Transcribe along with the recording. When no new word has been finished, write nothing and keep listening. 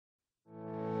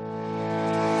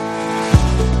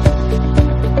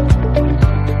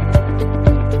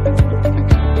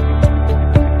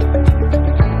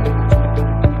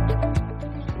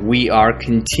are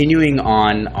continuing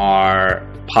on our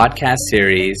podcast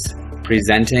series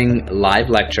presenting live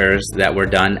lectures that were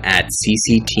done at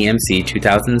CCTMC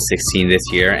 2016 this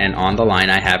year, and on the line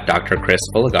I have Dr. Chris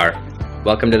Fulligar.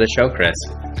 Welcome to the show, Chris.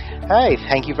 Hi,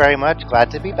 thank you very much.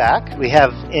 Glad to be back. We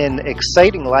have an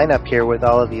exciting lineup here with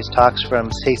all of these talks from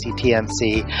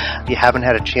CCTMC. If you haven't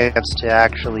had a chance to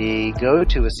actually go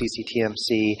to a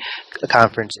CCTMC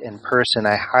conference in person,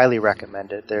 I highly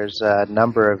recommend it. There's a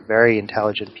number of very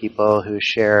intelligent people who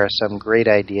share some great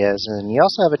ideas, and you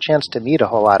also have a chance to meet a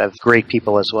whole lot of great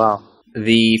people as well.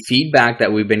 The feedback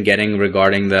that we've been getting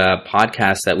regarding the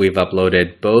podcast that we've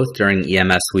uploaded both during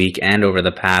EMS week and over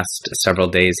the past several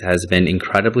days has been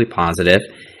incredibly positive,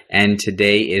 and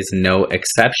today is no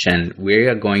exception. We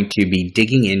are going to be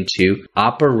digging into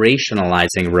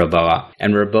operationalizing REBOA.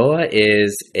 And REBOA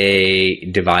is a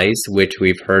device which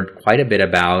we've heard quite a bit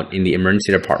about in the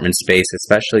emergency department space,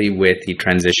 especially with the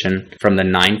transition from the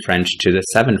 9 French to the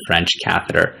 7 French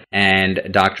catheter. And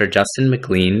Dr. Justin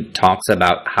McLean talks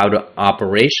about how to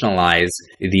operationalize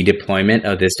the deployment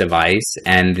of this device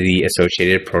and the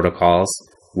associated protocols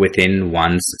within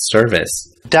one's service.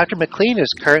 Dr. McLean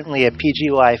is currently a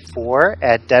PGY4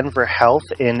 at Denver Health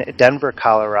in Denver,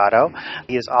 Colorado.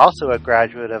 He is also a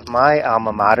graduate of my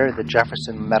alma mater, the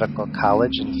Jefferson Medical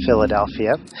College in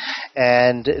Philadelphia.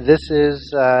 And this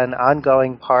is an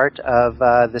ongoing part of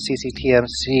the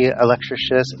CCTMC lecture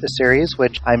series,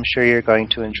 which I'm sure you're going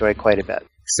to enjoy quite a bit.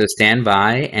 So stand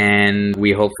by, and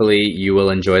hopefully you will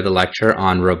enjoy the lecture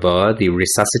on REBOA, the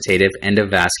resuscitative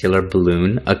endovascular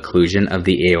balloon occlusion of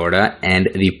the aorta, and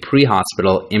the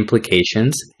pre-hospital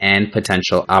implications and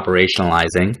potential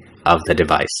operationalizing of the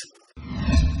device.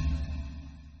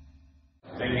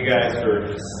 Thank you guys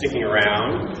for sticking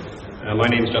around. My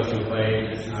name is Justin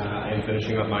McLean. I am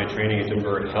finishing up my training at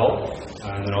Denver Health,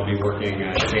 and then I'll be working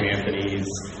at St. Anthony's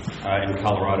in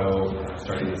Colorado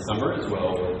starting this summer, as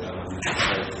well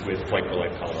with Flight for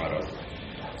Life Colorado.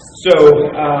 So,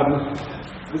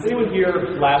 was anyone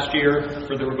here last year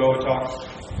for the REBOA talks?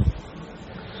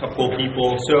 A couple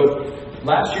people. So,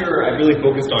 last year I really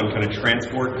focused on kind of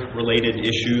transport-related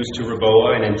issues to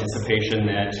REBOA in anticipation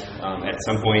that at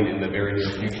some point in the very near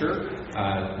future,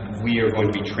 we are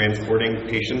going to be transporting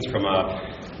patients from a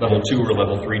level 2 or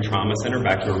level 3 trauma center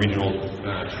back to a regional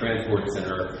transport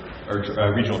center or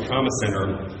regional trauma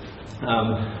center.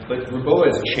 But REBOA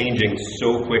is changing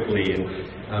so quickly,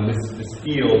 and this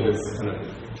field, this kind of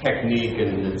technique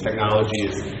and the technology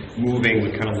is moving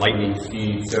with kind of lightning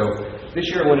speed. So this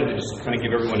year I wanted to just kind of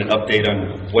give everyone an update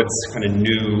on what's kind of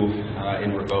new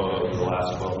in REBOA over the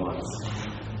last 12 months.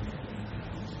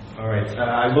 All right,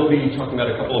 I will be talking about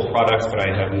a couple of products, but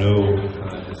I have no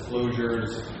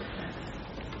disclosures.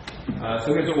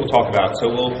 So here's what we'll talk about. So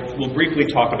we'll briefly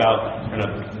talk about kind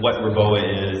of what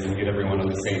REBOA is and get everyone on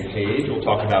the same page. We'll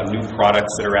talk about new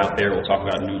products that are out there. We'll talk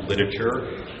about new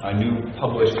literature, new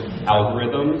published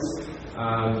algorithms,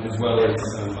 as well as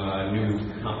some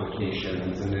new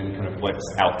complications, and then kind of what's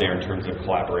out there in terms of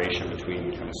collaboration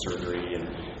between kind of surgery and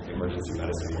the emergency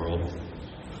medicine world.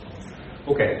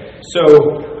 Okay, so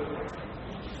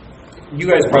you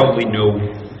guys probably know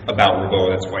about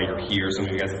REBOA, that's why you're here. Some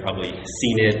of you guys have probably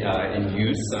seen it in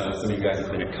use. Some of you guys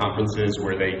have been at conferences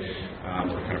where they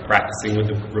were kind of practicing with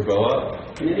the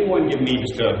REBOA. Can anyone give me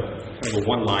just a kind of a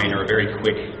one-liner, a very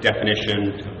quick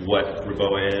definition of what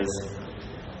REBOA is,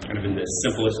 kind of in the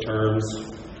simplest terms?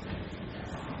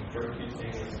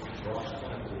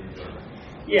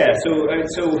 Yeah, so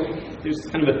there's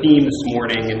kind of a theme this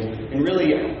morning, and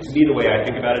really, to me, the way I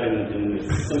think about it in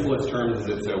the simplest terms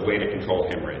is it's a way to control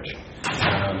hemorrhage.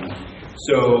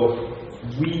 So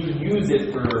we use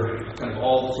it for kind of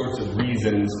all sorts of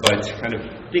reasons, but kind of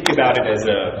think about it as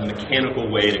a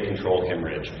mechanical way to control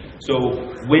hemorrhage. So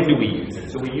when do we use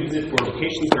it? So we use it for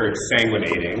patients that are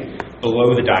exsanguinating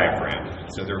below the diaphragm.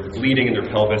 So they're bleeding in their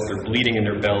pelvis, they're bleeding in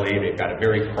their belly, they've got a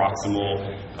very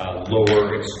proximal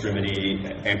lower extremity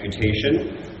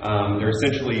amputation. They're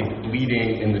essentially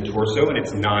bleeding in the torso, and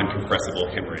it's non-compressible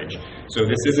hemorrhage. So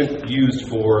this isn't used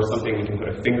for something we can put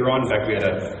a finger on. In fact, we had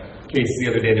a case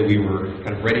the other day that we were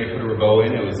kind of ready to put a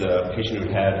REBOA in. It was a patient who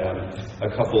had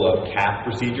a couple of cath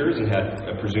procedures and had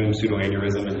a presumed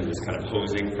pseudoaneurysm and was kind of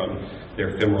hosing from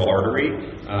their femoral artery.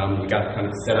 We got kind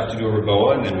of set up to do a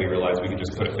REBOA, and then we realized we could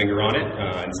just put a finger on it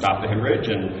and stop the hemorrhage,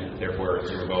 and therefore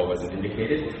the REBOA wasn't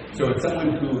indicated. So it's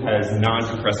someone who has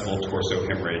non-compressible torso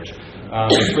hemorrhage.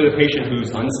 For the patient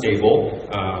who's unstable,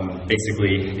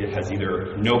 basically it has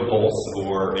either no pulse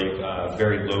or a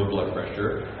very low blood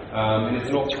pressure. And it's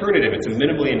an alternative, it's a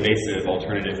minimally invasive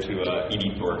alternative to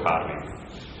ED thoracotomy.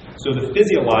 So the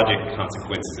physiologic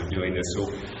consequences of doing this,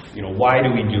 so why do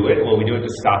we do it? Well, we do it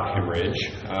to stop hemorrhage.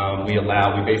 We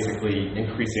basically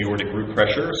increase the aortic root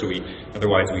pressure, so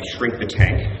otherwise we shrink the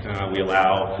tank. We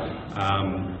allow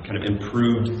kind of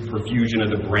improved perfusion of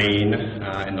the brain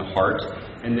and the heart,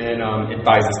 and then it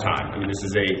buys us time. I mean, this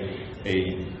is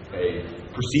a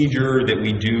procedure that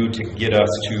we do to get us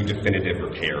to definitive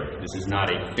repair. This is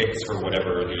not a fix for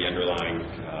whatever the underlying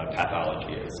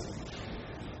pathology is.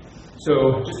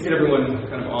 So just to get everyone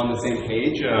kind of on the same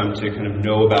page, to kind of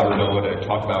know about REBOA, to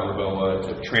talk about REBOA,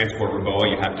 to transport REBOA,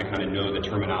 you have to kind of know the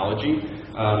terminology.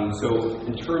 So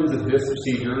in terms of this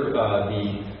procedure,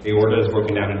 the aorta is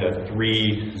broken down into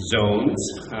 3 zones.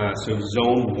 So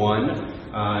zone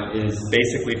 1 is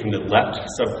basically from the left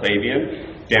subclavian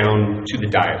down to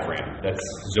the diaphragm. That's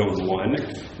zone 1.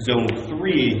 Zone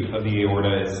 3 of the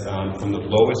aorta is from the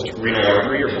lowest renal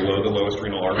artery or below the lowest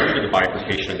renal artery to the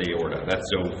bifurcation of the aorta. That's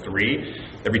zone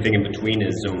 3. Everything in between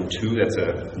is zone 2. That's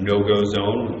a no-go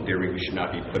zone. In theory, we should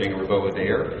not be putting a REBOA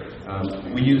there.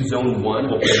 We use zone 1.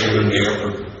 We'll put it in there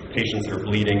for patients that are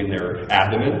bleeding in their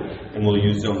abdomen, and we'll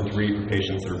use zone 3 for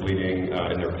patients that are bleeding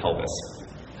in their pelvis.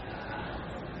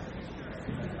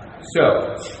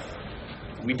 So,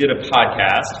 we did a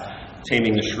podcast,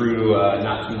 Taming the Shrew,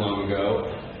 not too long ago,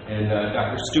 and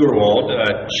Dr. Steuerwald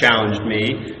challenged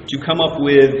me to come up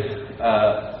with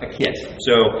a kit.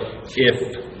 So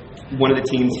if one of the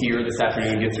teams here this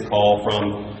afternoon gets a call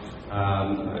from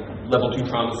level 2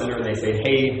 trauma center and they say,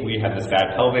 hey, we have this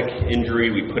bad pelvic injury,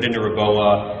 we put in a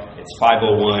REBOA, it's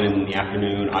 5:01 in the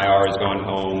afternoon, IR has gone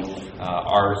home,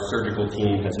 our surgical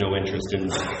team has no interest in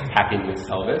hacking this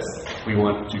pelvis, we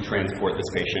want to transport this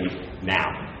patient now.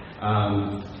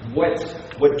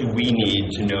 What do we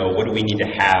need to know, what do we need to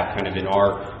have kind of in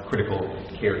our critical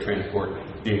care transport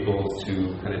vehicles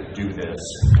to kind of do this?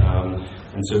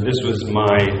 And so this was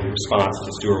my response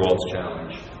to Steuerwald's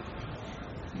challenge.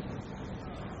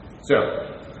 So,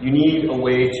 you need a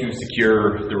way to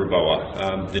secure the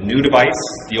REBOA. The new device,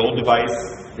 the old device,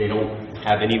 they don't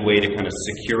have any way to kind of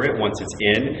secure it once it's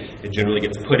in. It generally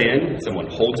gets put in, someone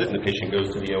holds it, and the patient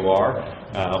goes to the OR,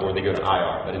 or they go to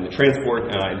IR. But in the transport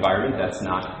environment, that's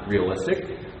not realistic.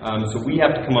 So we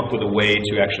have to come up with a way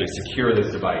to actually secure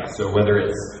this device. So whether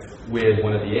it's with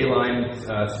one of the A-line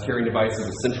securing devices,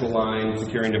 a central line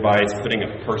securing device, putting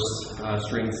a purse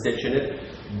string stitch in it,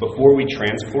 before we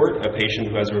transport a patient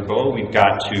who has a REBOA, we've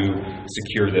got to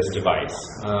secure this device.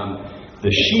 The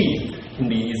sheath can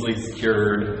be easily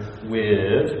secured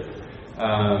with,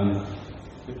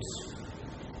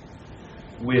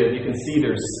 you can see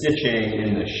there's stitching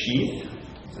in the sheath.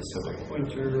 This is a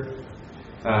pointer.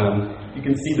 You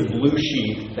can see the blue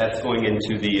sheath that's going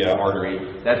into the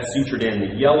artery. That's sutured in.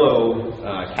 The yellow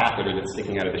catheter that's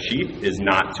sticking out of the sheath is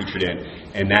not sutured in,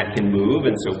 and that can move,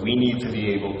 and so we need to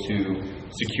be able to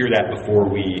secure that before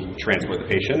we transport the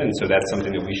patient, and so that's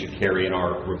something that we should carry in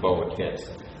our REBOA kit.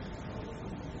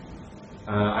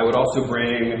 I would also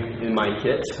bring in my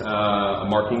kit a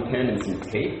marking pen and some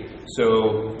tape.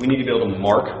 So we need to be able to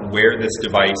mark where this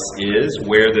device is,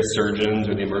 where the surgeons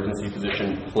or the emergency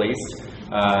physician placed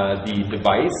the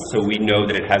device, so we know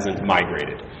that it hasn't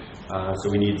migrated.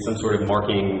 So we need some sort of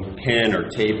marking pen or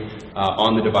tape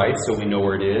on the device so we know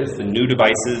where it is. The new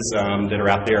devices that are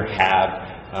out there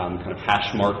have kind of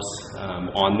hash marks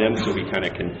on them, so we kind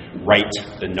of can write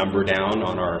the number down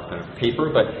on our kind of paper,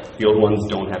 but the old ones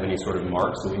don't have any sort of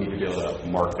mark, so we need to be able to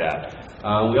mark that.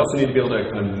 We also need to be able to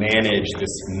kind of manage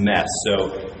this mess.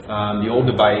 So the old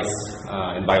device,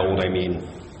 and by old I mean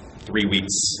 3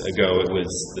 weeks ago it was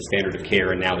the standard of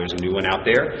care, and now there's a new one out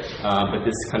there. But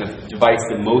this kind of device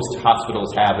that most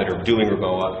hospitals have that are doing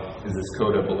REBOA is this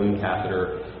CODA balloon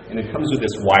catheter. And it comes with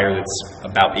this wire that's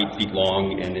about 8 feet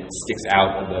long, and it sticks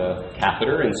out of the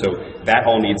catheter. And so that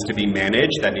all needs to be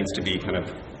managed. That needs to be kind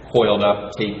of coiled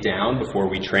up, taped down before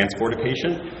we transport a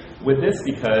patient with this,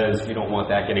 because we don't want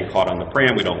that getting caught on the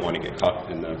pram. We don't want to get caught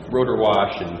in the rotor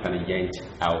wash and kind of yanked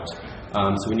out.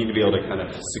 So we need to be able to kind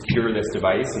of secure this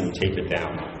device and tape it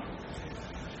down.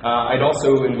 I'd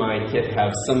also, in my kit,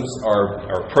 have some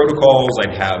our protocols.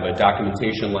 I'd have a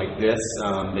documentation like this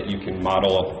that you can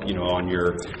model, on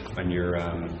your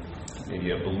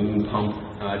maybe a balloon pump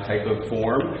type of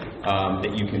form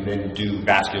that you can then do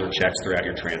vascular checks throughout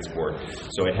your transport.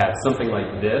 So it has something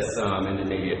like this, and then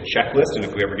maybe a checklist. And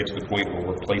if we ever get to the point where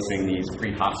we're placing these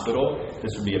pre-hospital,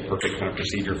 this would be a perfect kind of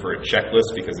procedure for a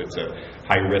checklist, because it's a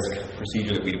high-risk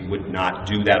procedure that we would not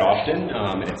do that often,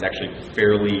 and it's actually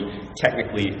fairly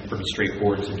technically pretty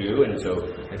straightforward to do. And so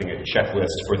I think a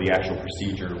checklist for the actual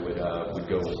procedure would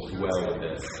go well with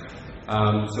this.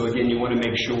 So again, you want to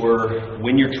make sure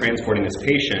when you're transporting this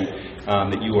patient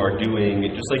that you are doing,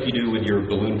 just like you do with your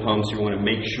balloon pumps, you want to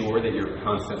make sure that you're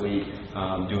constantly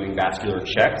doing vascular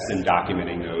checks and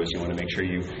documenting those. You want to make sure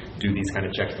you do these kind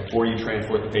of checks before you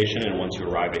transport the patient and once you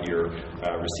arrive at your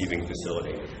receiving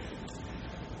facility.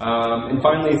 And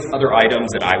finally, other items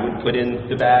that I would put in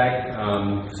the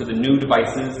bag. So the new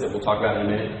devices that we'll talk about in a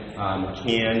minute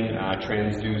can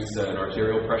transduce an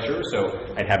arterial pressure. So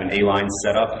I'd have an A-line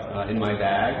set up in my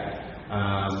bag.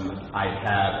 I'd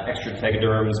have extra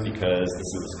tegaderms because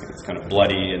it's kind of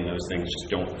bloody and those things just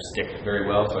don't stick very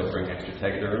well, so I'd bring extra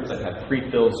tegaderms. I'd have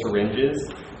pre-filled syringes.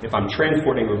 If I'm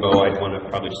transporting REBOA, I'd want to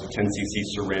probably just a 10 cc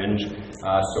syringe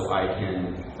so I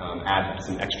can add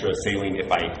some extra saline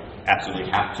if I absolutely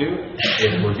have to.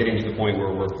 If we're getting to the point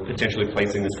where we're potentially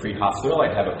placing this pre-hospital,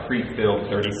 I'd have a pre-filled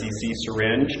 30 cc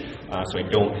syringe so I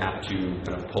don't have to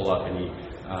kind of pull up any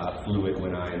fluid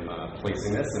when I'm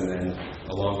placing this, and then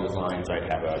along those lines I'd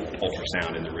have an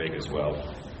ultrasound in the rig as well.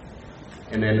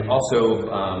 And then also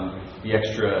the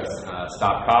extra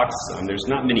stopcocks. There's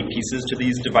not many pieces to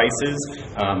these devices.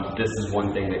 This is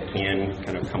one thing that can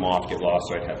kind of come off, get lost,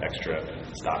 so I'd have extra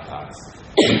stopcocks.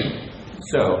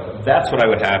 So that's what I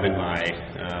would have in my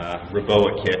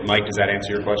REBOA kit. Mike, does that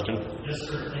answer your question? Yes,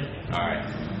 sir. All right.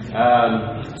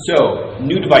 So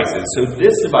new devices. So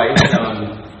this device,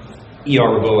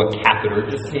 REBOA catheter,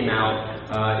 just came out.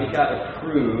 It got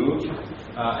approved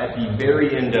at the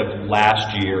very end of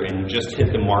last year and just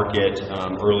hit the market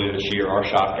earlier this year. Our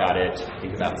shop got it, I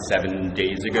think, about 10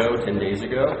 days ago.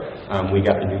 We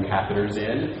got the new catheters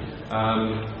in.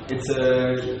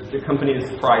 The company is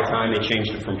PriTime. They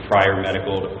changed it from Prior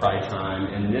Medical to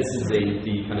PriTime, and this is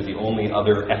the only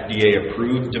other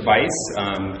FDA-approved device.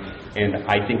 And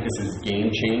I think this is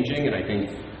game-changing, and I think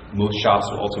most shops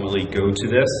will ultimately go to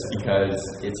this because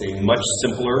it's a much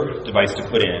simpler device to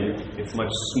put in. It's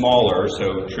much smaller,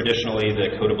 so traditionally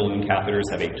the coated balloon catheters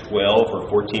have a 12 or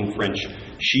 14 French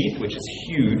sheath, which is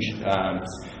huge. It's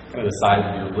kind of the size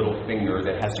of your little finger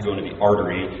that has to go into the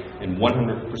artery, and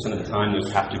 100% of the time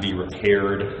those have to be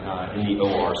repaired in the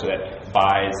OR, so that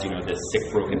buys this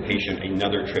sick, broken patient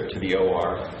another trip to the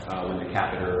OR when the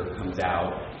catheter comes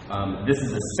out. This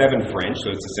is a 7 French,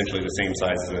 so it's essentially the same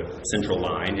size as a central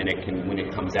line, and when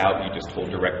it comes out, you just hold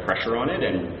direct pressure on it,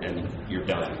 and you're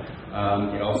done.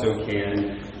 It also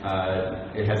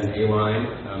it has an A-line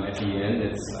at the end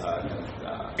that's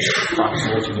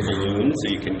proximal to the balloon, so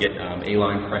you can get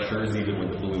A-line pressures even when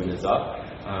the balloon is up,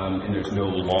 and there's no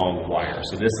long wire.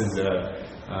 So this is a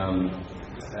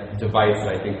device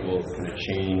that I think will kind of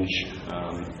change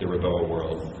the REBOA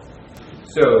world.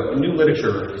 So, new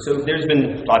literature. So, there's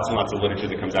been lots and lots of literature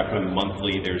that comes out kind of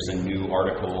monthly. There's a new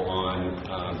article on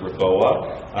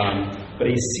REBOA. But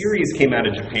a series came out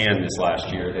of Japan this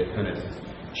last year that kind of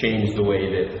changed the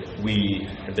way that we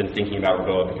have been thinking about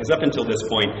REBOA. Because up until this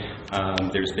point,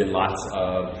 there's been lots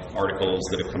of articles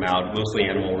that have come out, mostly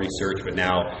animal research, but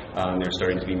now there's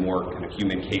starting to be more kind of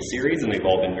human case series, and they've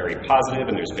all been very positive,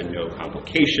 and there's been no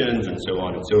complications, and so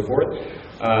on and so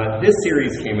forth. This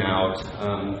series came out,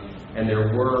 and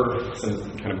there were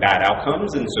some kind of bad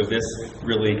outcomes, and so this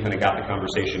really kind of got the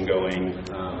conversation going,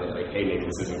 like, hey, maybe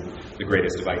this isn't the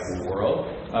greatest device in the world.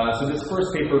 So this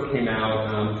first paper came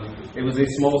out. It was a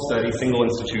small study, single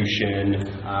institution,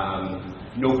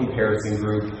 no comparison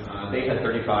group. They had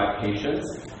 35 patients.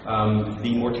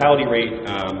 The mortality rate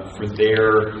for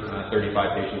their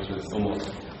 35 patients was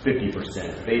almost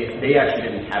 50%. They actually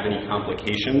didn't have any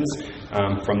complications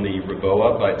from the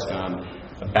REBOA, but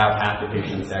about half the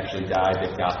patients actually died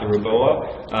that got the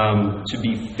REBOA. To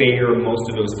be fair, most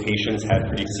of those patients had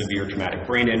pretty severe traumatic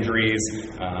brain injuries.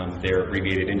 Their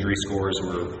abbreviated injury scores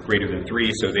were greater than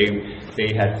 3, so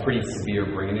they had pretty severe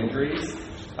brain injuries.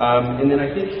 And then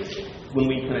I think when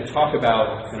we kind of talk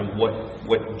about kind of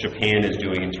what Japan is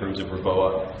doing in terms of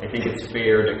REBOA, I think it's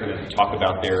fair to kind of talk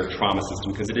about their trauma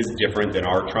system because it is different than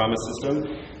our trauma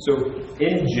system. So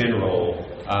in general,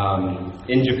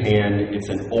 in Japan, it's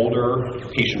an older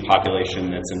patient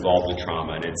population that's involved with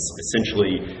trauma, and it's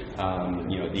essentially,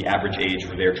 the average age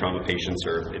for their trauma patients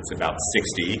it's about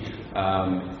 60.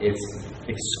 It's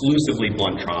exclusively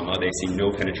blunt trauma. They see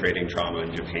no penetrating trauma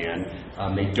in Japan.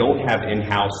 They don't have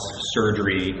in-house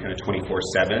surgery kind of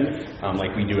 24/7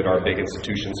 like we do at our big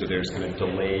institutions, so there's kind of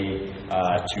delay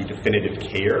to definitive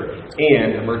care,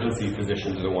 and emergency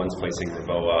physicians are the ones placing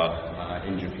REBOA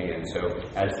in Japan. So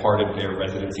as part of their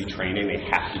residency training, they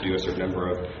have to do a certain number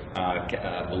of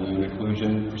balloon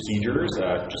occlusion procedures,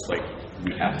 just like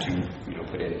we have to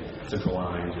put in central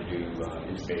lines or do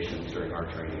intubations during our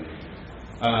training.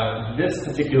 This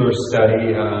particular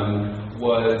study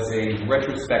was a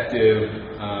retrospective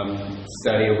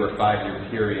study over a 5-year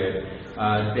period.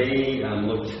 They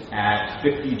looked at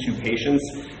 52 patients,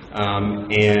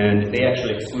 and they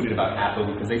actually excluded about half of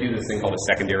them because they do this thing called a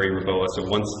secondary REBOA. So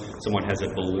once someone has a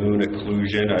balloon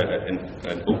occlusion,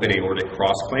 an open aortic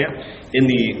cross-clamp, in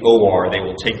the OR they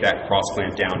will take that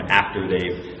cross-clamp down after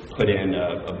they've put in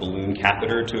a balloon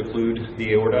catheter to occlude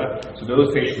the aorta. So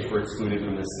those patients were excluded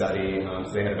from this study.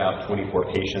 So they had about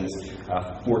 24 patients.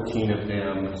 14 of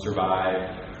them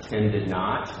survived, 10 did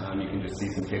not. You can just see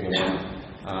some table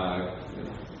 1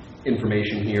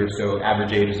 information here. So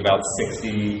average age is about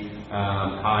 60,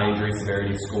 high injury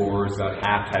severity scores, about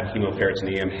half had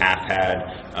hemoperitoneum, half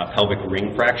had pelvic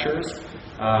ring fractures.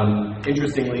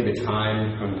 Interestingly, the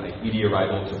time from ED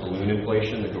arrival to balloon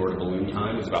inflation, the door to balloon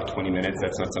time, was about 20 minutes.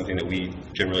 That's not something that we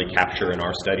generally capture in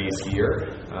our studies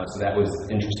here. So that was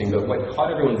interesting. But what caught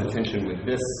everyone's attention with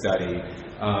this study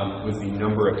was the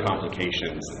number of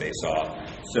complications that they saw.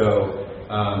 So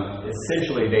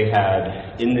essentially they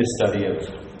had, in this study of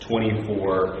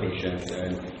 24 patients,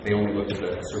 and they only looked at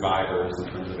the survivors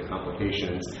in terms of the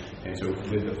complications. And so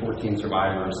with the 14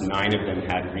 survivors, 9 of them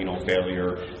had renal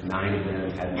failure, 9 of them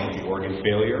had multi-organ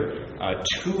failure.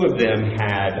 2 of them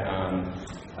had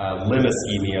limb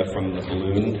ischemia from the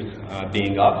balloon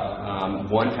being up.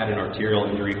 1 had an arterial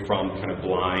injury from kind of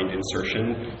blind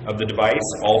insertion of the device.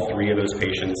 All 3 of those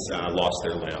patients lost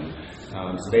their limb.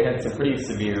 So they had some pretty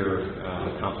severe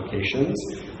complications,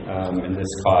 and this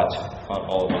caught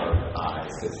all of our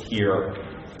eyes. Because here,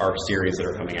 our series that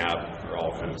are coming out are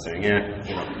all kind of saying,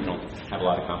 we don't have a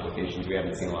lot of complications. We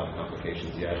haven't seen a lot of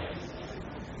complications yet.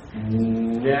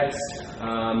 Next,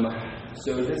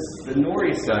 so the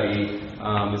NORI study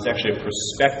is actually a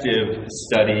prospective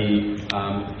study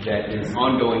that is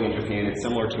ongoing in Japan. It's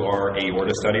similar to our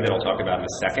aorta study that I'll talk about in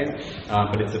a second,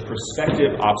 but it's a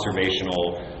prospective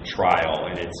observational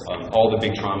trial, and it's all the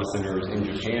big trauma centers in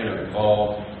Japan are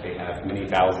involved. They have many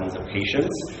thousands of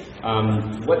patients.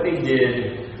 What they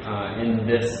did in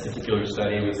this particular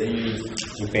study was they used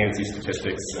some fancy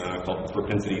statistics called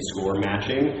propensity score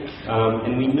matching,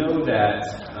 and we know that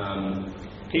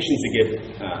patients that get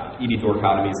ED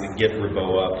thoracotomies that get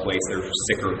REBOA placed, they're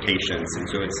sicker patients, and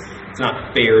so it's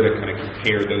not fair to kind of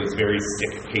compare those very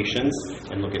sick patients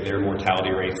and look at their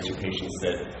mortality rates to patients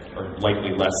that are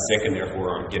likely less sick and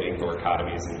therefore aren't getting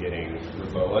thoracotomies and getting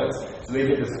REBOAs. So they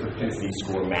did this propensity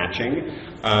score matching.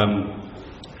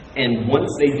 And once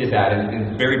they did that,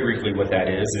 and very briefly what that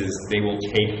is they will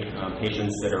take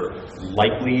patients that are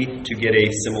likely to get a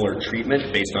similar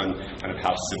treatment based on kind of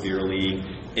how severely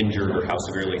injured or how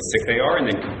severely sick they are,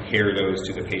 and then compare those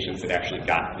to the patients that actually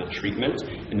got the treatment,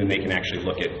 and then they can actually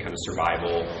look at kind of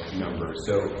survival numbers.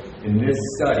 So in this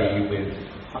study with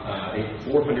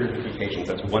 450 patients,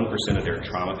 that's 1% of their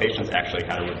trauma patients, actually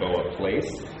had a REBOA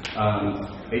placed.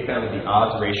 They found that the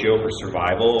odds ratio for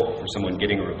survival for someone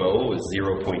getting a REBOA was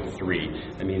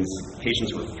 0.3. That means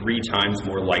patients were 3 times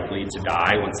more likely to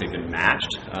die once they've been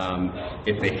matched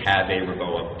if they had a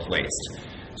REBOA placed.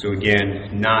 So again,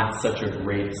 not such a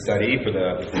great study for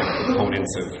the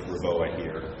proponents of REBOA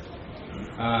here.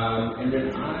 And then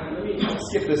let me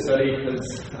skip this study because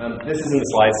this is in the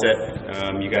slide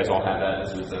set. You guys all have that.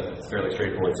 This was a fairly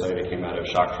straightforward study that came out of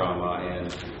shock trauma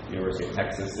and University of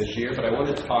Texas this year. But I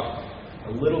wanted to talk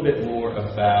a little bit more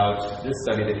about this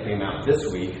study that came out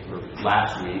this week, or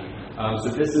last week. So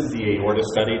this is the aorta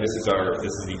study. This is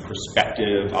the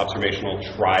prospective observational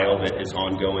trial that is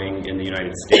ongoing in the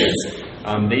United States.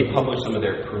 They published some of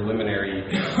their preliminary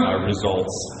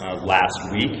results last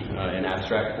week in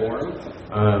abstract form,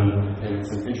 and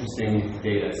some interesting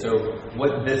data. So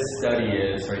what this study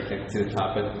is, right to the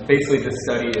top, but basically this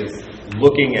study is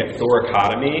looking at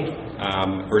thoracotomy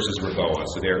versus REBOA.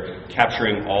 So they're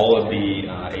capturing all of the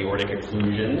aortic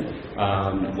occlusion,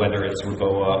 whether it's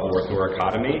REBOA or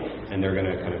thoracotomy, and they're going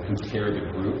to kind of compare the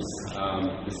groups.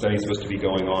 The study is supposed to be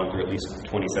going on through at least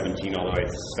 2017, although I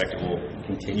suspect it will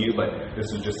continue, but this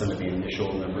was just some of the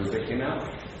initial numbers that came out.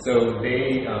 So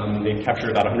they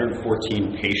captured about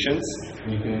 114 patients,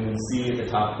 and you can see at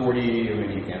the top 40, or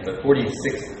maybe you can't, but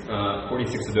 46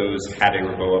 of those had a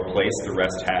REBOA placed, the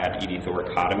rest had ED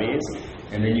thoracotomies,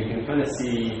 and then you can kind of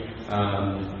see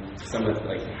some of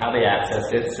how they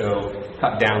accessed it. So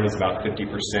cut down was about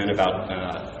 50%, about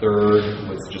a third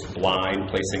was just blind,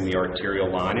 placing the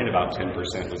arterial line, and about 10%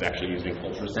 was actually using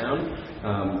ultrasound.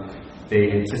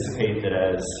 They anticipate that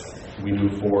as we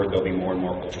move forward, there'll be more and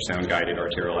more ultrasound-guided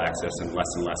arterial access and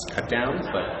less cut downs,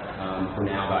 but for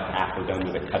now, about half are done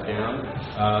with a cut down.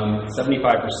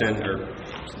 75% or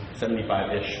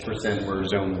 75-ish% were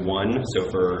zone 1, so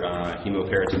for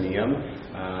hemoperitoneum,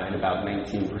 and about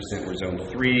 19% were zone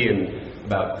 3, and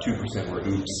about 2% were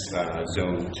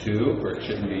zone 2, where it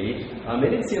shouldn't be. They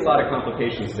didn't see a lot of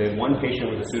complications. They had one patient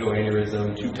with a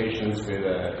pseudoaneurysm, 2 patients with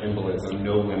embolism,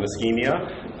 no limb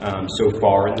ischemia so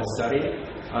far in the study.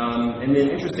 And then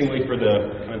interestingly, for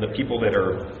the people that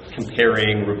are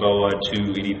comparing REBOA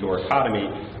to ED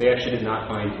thoracotomy, they actually did not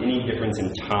find any difference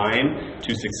in time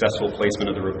to successful placement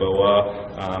of the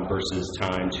REBOA versus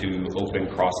time to open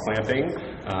cross-clamping.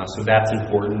 So that's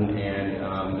important, and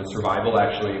the survival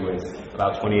actually was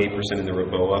about 28% in the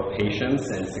REBOA patients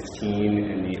and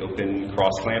 16% in the open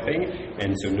cross-clamping,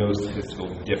 and so no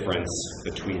statistical difference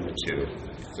between the two.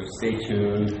 So stay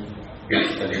tuned.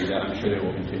 I'm sure they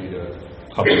will continue to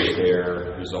publish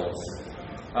their results.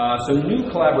 So new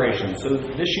collaboration. So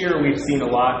this year we've seen a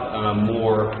lot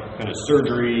more kind of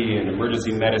surgery and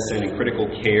emergency medicine and critical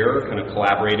care kind of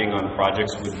collaborating on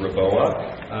projects with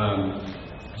REBOA.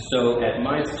 So at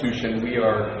my institution, we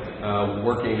are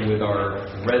working with our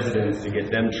residents to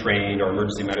get them trained, our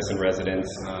emergency medicine residents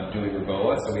doing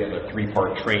REBOA. So we have a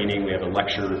 3-part training. We have a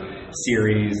lecture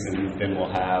series, and then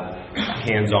we'll have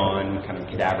hands-on kind of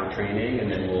cadaver training,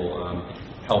 and then we'll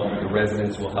help, the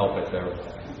residents will help at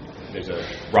there's a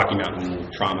Rocky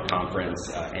Mountain Trauma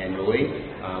Conference annually.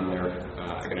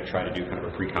 They're going to try to do kind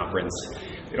of a pre-conference.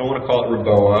 They don't want to call it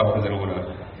REBOA because they don't want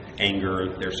to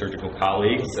anger their surgical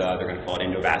colleagues. They're going to call it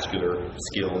endovascular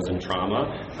skills and trauma,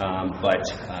 but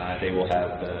they will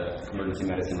have the emergency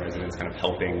medicine residents kind of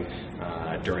helping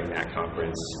during that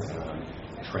conference,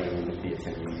 train the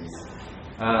attendees.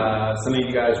 Some of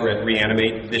you guys were at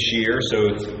Reanimate this year, so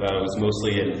it was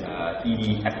mostly an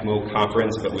ED ECMO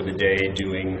conference, but with a day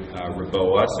doing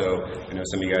REBOA. So I know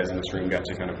some of you guys in this room got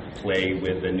to kind of play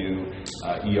with the new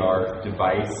ER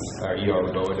device, our ER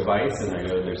REBOA device, and I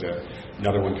know there's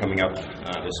another one coming up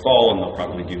this fall, and they'll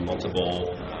probably do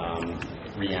multiple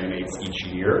Reanimates each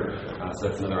year. So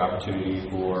that's another opportunity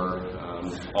for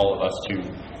all of us to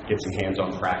get some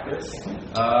hands-on practice.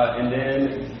 And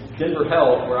then Denver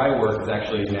Health, where I work, is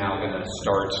actually now going to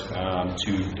start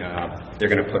they're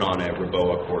going to put on a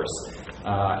REBOA course.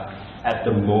 At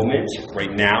the moment, right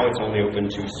now, it's only open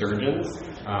to surgeons,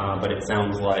 but it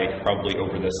sounds like probably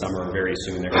over the summer, very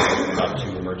soon, they're going to open up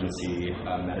to emergency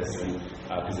medicine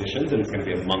physicians, and it's going to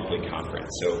be a monthly conference.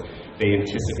 So they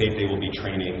anticipate they will be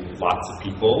training lots of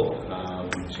people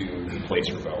to place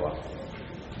REBOA.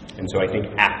 And so I think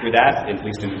after that, at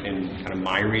least in kind of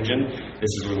my region,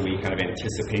 this is when we kind of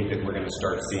anticipate that we're going to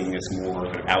start seeing this more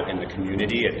kind of out in the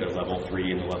community at the level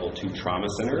 3 and the level 2 trauma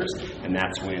centers. And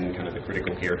that's when kind of the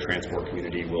critical care transport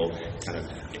community will kind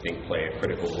of, I think, play a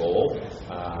critical role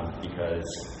because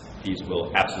these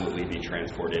will absolutely be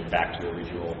transported back to a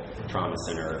regional trauma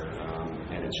center.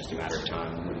 And it's just a matter of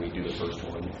time when we do the first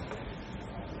one.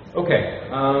 Okay,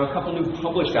 a couple new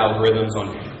published algorithms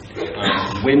on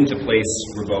when to place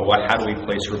REBOA. How do we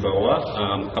place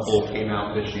REBOA? A couple came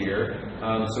out this year.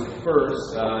 So first,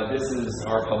 this is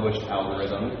our published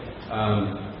algorithm.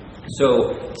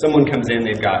 So someone comes in,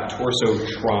 they've got torso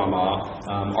trauma.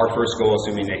 Our first goal,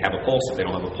 assuming they have a pulse. If they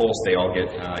don't have a pulse, they all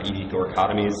get ED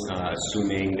thoracotomies,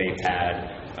 assuming they've had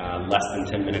less than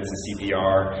 10 minutes of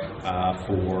CPR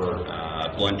for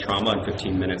blunt trauma and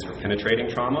 15 minutes for penetrating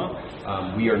trauma.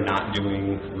 We are not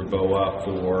doing REBOA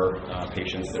for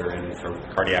patients that are in for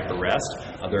cardiac arrest.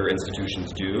 Other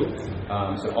institutions do.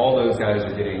 So all those guys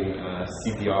are getting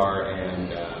CPR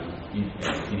and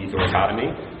ED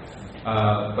thoracotomy.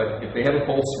 But if they have a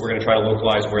pulse, we're going to try to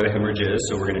localize where the hemorrhage is.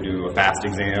 So we're going to do a fast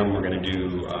exam. We're going to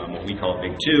do what we call a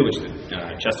big 2, which is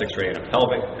a chest x-ray and a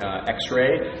pelvic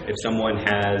x-ray. If someone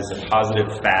has a positive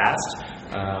fast,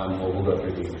 we'll go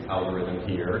through the algorithm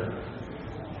here.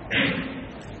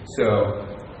 So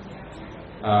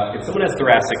if someone has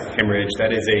thoracic hemorrhage,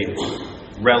 that is a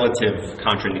relative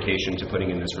contraindication to putting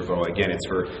in this REBOA. Again, it's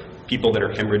for people that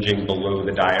are hemorrhaging below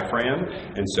the diaphragm,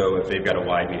 and so if they've got a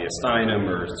wide mediastinum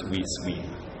or we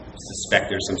suspect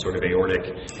there's some sort of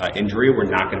aortic injury, we're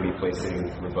not going to be placing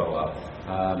REBOA.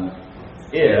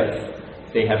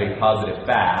 If they have a positive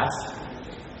FAST,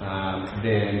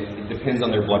 then it depends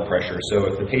on their blood pressure. So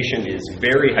if the patient is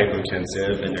very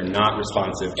hypotensive and they're not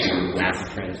responsive to massive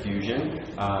transfusion,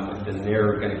 then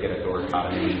they're going to get a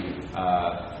thoracotomy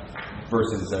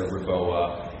versus a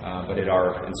REBOA. But at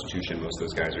our institution, most of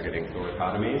those guys are getting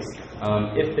thoracotomies.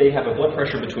 If they have a blood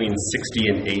pressure between 60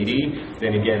 and 80,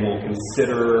 then again, we'll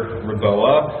consider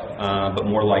REBOA, but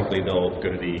more likely they'll go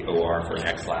to the OR for an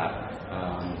XLAP.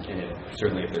 And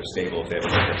certainly if they're stable, if they have a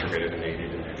blood pressure greater than 80,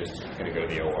 then they're just going to go to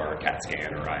the OR, CAT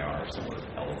scan, or IR, or somewhere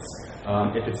else.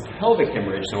 If it's pelvic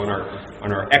hemorrhage, so on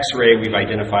our X-ray, we've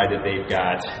identified that they've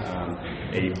got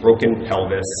a broken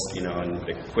pelvis. You know, in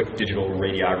the quick digital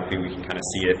radiography, we can kind of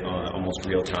see it almost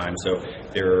real time. So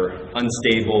they're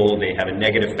unstable, they have a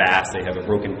negative FAST, they have a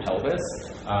broken pelvis.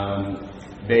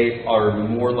 They are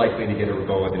more likely to get a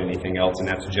REBOA than anything else, and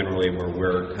that's generally where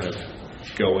we're kind of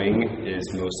going,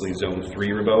 is mostly zone 3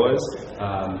 REBOAs.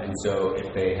 And so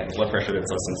if they have blood pressure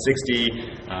that's less than 60,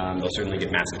 they'll certainly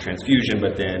get massive transfusion,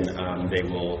 but then they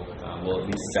will at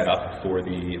least set up for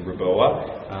the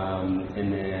REBOA.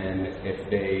 And then if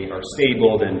they are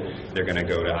stable, then they're going to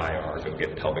go to IR, go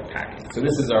get pelvic packing. So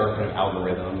this is our kind of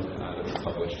algorithm that was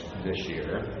published this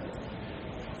year.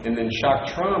 And then shock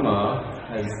trauma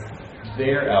has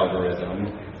their algorithm.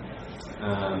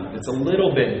 It's a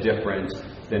little bit different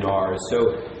than ours.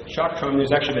 So shock trauma,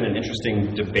 there's actually been an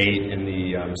interesting debate in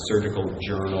the surgical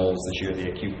journals this year,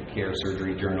 the acute care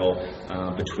surgery journal,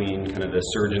 between kind of the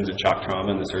surgeons at shock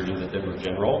trauma and the surgeons at Denver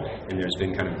General, and there's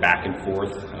been kind of back and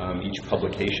forth each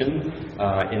publication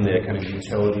in the kind of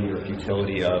utility or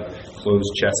futility of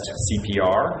closed chest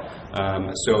CPR.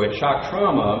 So at shock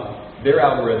trauma, their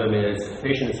algorithm is the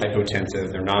patient is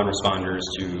hypotensive, they're non-responders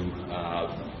to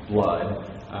blood,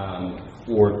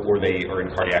 or they are in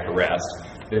cardiac arrest,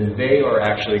 then they are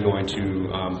actually going to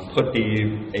put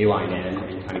the A-line in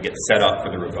and kind of get set up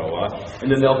for the REBOA. And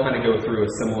then they'll kind of go through a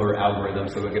similar algorithm.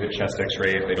 So they'll get a chest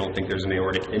x-ray. If they don't think there's an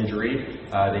aortic injury,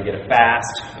 they get a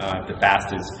FAST. If the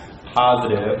FAST is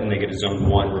positive, then they get a zone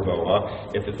 1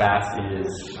 REBOA. If the FAST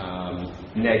is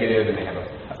negative and they have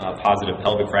a positive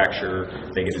pelvic fracture,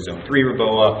 they get a zone 3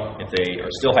 REBOA. If they are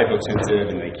still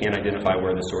hypotensive and they can't identify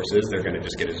where the source is, they're going to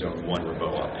just get a zone 1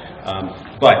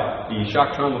 REBOA. But the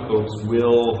shock trauma folks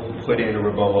will put in a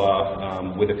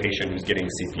REBOA with a patient who's getting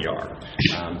CPR.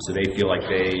 So they feel like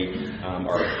they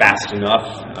are fast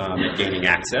enough at gaining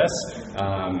access,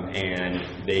 and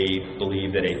they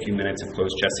believe that a few minutes of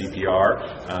closed chest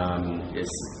CPR is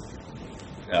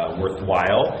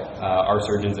worthwhile. Our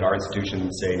surgeons at our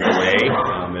institution say no way.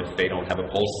 If they don't have a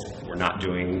pulse, we're not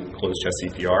doing closed chest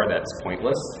CPR. That's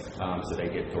pointless. So they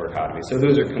get thoracotomy. So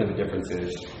those are kind of the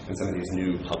differences in some of these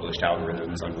new published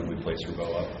algorithms on when we place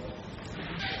REBOA.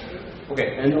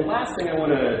 Okay, and the last thing I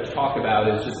want to talk about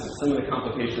is just some of the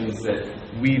complications that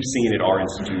we've seen at our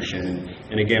institution.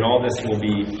 And again, all this will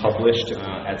be published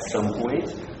at some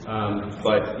point.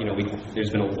 But you know, there's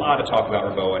been a lot of talk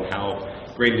about REBOA and how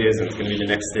great it is, and it's going to be the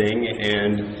next thing.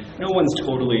 And no one's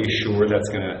totally sure that's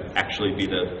going to actually be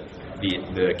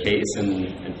the case.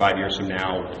 And 5 years from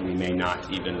now, we may not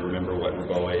even remember what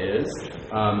REBOA is.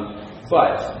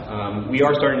 But we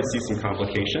are starting to see some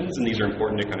complications, and these are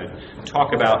important to kind of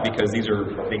talk about because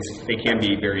they can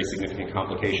be very significant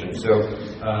complications. So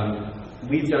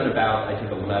we've done about, I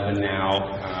think, 11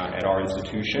 now at our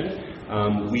institution.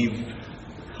 We've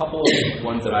a couple of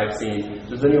ones that I've seen.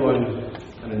 Does anyone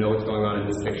kind of know what's going on in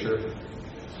this picture?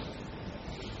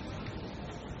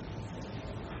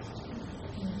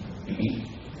 What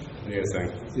do you guys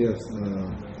think? Yes, on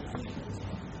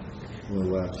the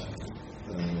left.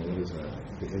 What is that?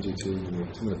 The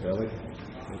NG2, some of the belly?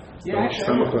 Yeah, actually,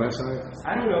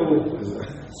 I don't know.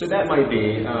 So that might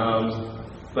be.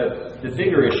 But the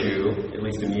bigger issue, at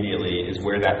least immediately, is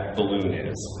where that balloon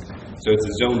is. So it's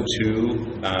a zone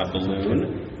 2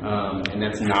 balloon, and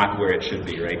that's not where it should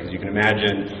be, right? Because you can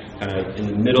imagine kind of in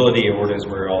the middle of the aorta is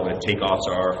where all the takeoffs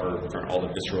are for all the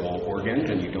visceral organs,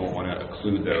 and you don't want to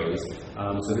occlude those.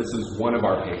 So this is one of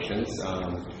our patients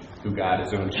who got a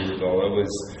zone 2 REBOA,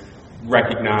 was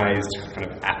recognized kind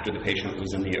of after the patient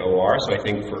was in the OR. So I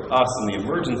think for us in the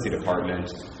emergency department,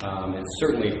 and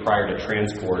certainly prior to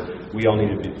transport, we all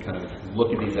needed to kind of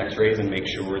look at these x-rays and make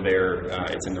sure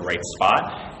it's in the right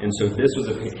spot. And so this was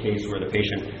a case where the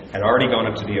patient had already gone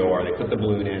up to the OR, they put the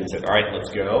balloon in and said, all right, let's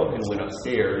go, and went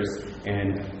upstairs,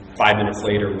 and 5 minutes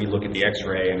later we look at the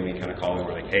x-ray and we kind of call them,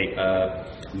 we're like, hey,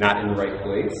 not in the right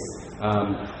place.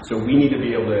 So we need to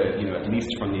be able to, at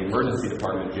least from the emergency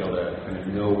department, be able to kind of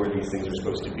know where these things are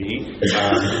supposed to be.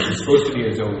 It's supposed to be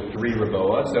a zone 3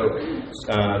 REBOA. So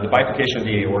the bifurcation of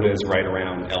the aorta is right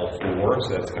around L4,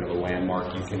 so that's kind of a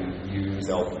landmark you can use,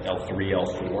 L3,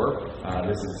 L4.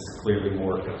 This is clearly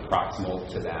more kind of proximal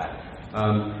to that.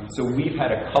 So we've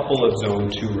had a couple of zone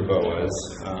 2 REBOAs.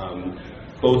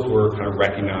 Both were kind of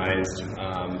recognized,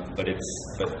 but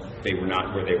they were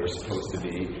not where they were supposed to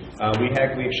be. We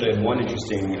actually had one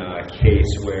interesting case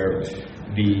where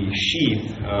the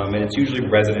sheath, and it's usually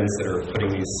residents that are putting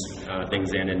these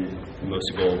things in, and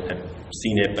most people have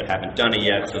seen it but haven't done it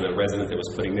yet. So the resident that was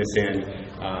putting this in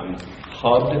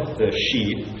hubbed the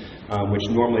sheath, which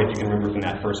normally, if you can remember from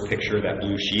that first picture, that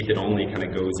blue sheath, it only kind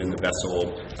of goes in the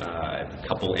vessel a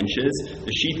couple inches.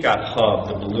 The sheath got hubbed.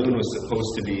 The balloon was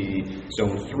supposed to be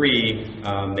zone 3.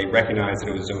 They recognized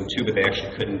that it was zone 2, but they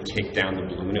actually couldn't take down the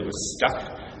balloon. It was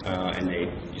stuck. And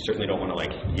you certainly don't want to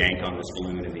like yank on this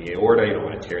balloon in the aorta. You don't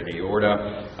want to tear the aorta.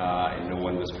 And no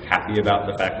one was happy about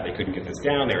the fact that they couldn't get this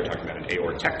down. They were talking about an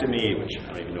aortectomy, which I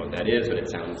don't even know what that is, but it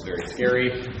sounds very scary.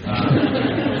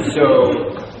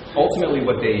 So ultimately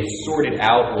what they sorted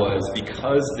out was,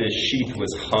 because the sheath was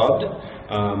hubbed,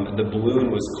 the balloon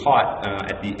was caught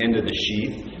at the end of the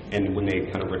sheath, and when they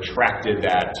kind of retracted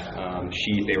that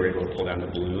sheath, they were able to pull down the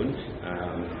balloon.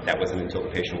 That wasn't until the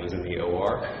patient was in the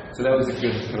OR. So that was a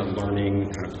good kind of learning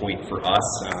kind of point for us,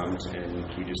 and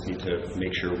we just need to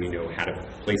make sure we know how to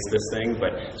place this thing.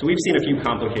 So we've seen a few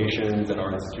complications at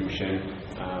our institution.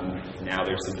 Now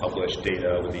there's some published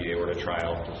data with the aorta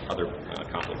trial, other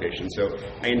complications. So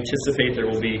I anticipate there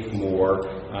will be more.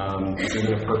 This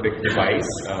isn't a perfect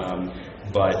device,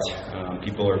 but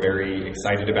people are very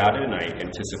excited about it, and I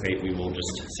anticipate we will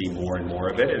just see more and more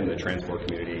of it, and the transport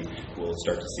community will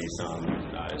start to see some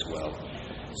as well.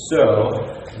 So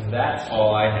that's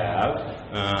all I have.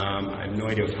 I have no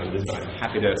idea what time it is, but I'm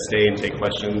happy to stay and take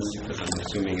questions, because I'm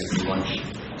assuming it's lunch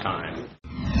time.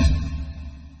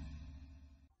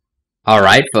 All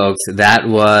right, folks, that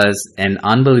was an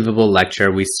unbelievable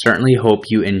lecture. We certainly hope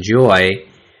you enjoy.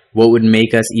 What would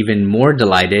make us even more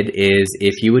delighted is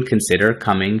if you would consider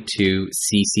coming to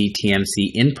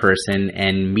CCTMC in person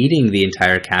and meeting the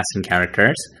entire cast and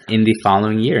characters in the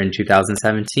following year, in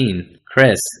 2017.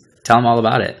 Chris, tell them all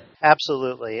about it.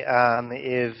 Absolutely.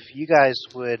 If you guys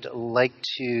would like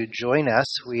to join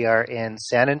us, we are in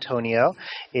San Antonio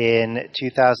in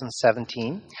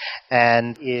 2017.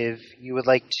 And if you would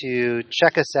like to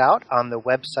check us out on the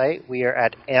website, we are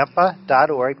at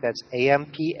AMPA.org. That's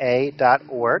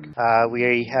AMPA.org.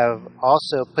 We have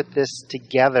also put this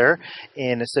together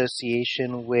in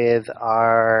association with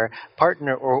our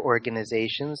partner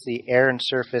organizations, the Air and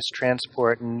Surface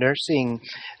Transport Nursing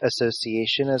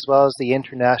Association, as well as the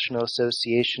International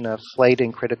Association of Flight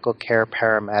and Critical Care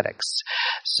Paramedics.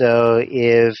 So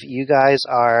if you guys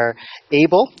are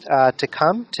able to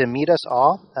come to meet us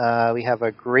all, we have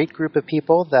a great group of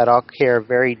people that all care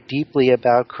very deeply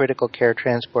about critical care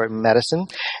transport medicine,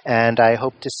 and I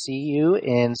hope to see you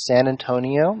in San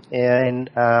Antonio in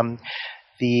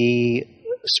the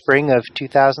spring of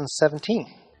 2017.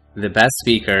 The best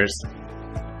speakers,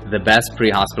 the best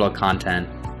pre-hospital content.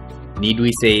 Need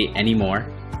we say any more?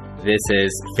 This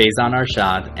is Faizan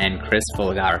Arshad and Chris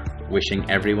Fulgar wishing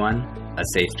everyone a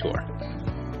safe tour.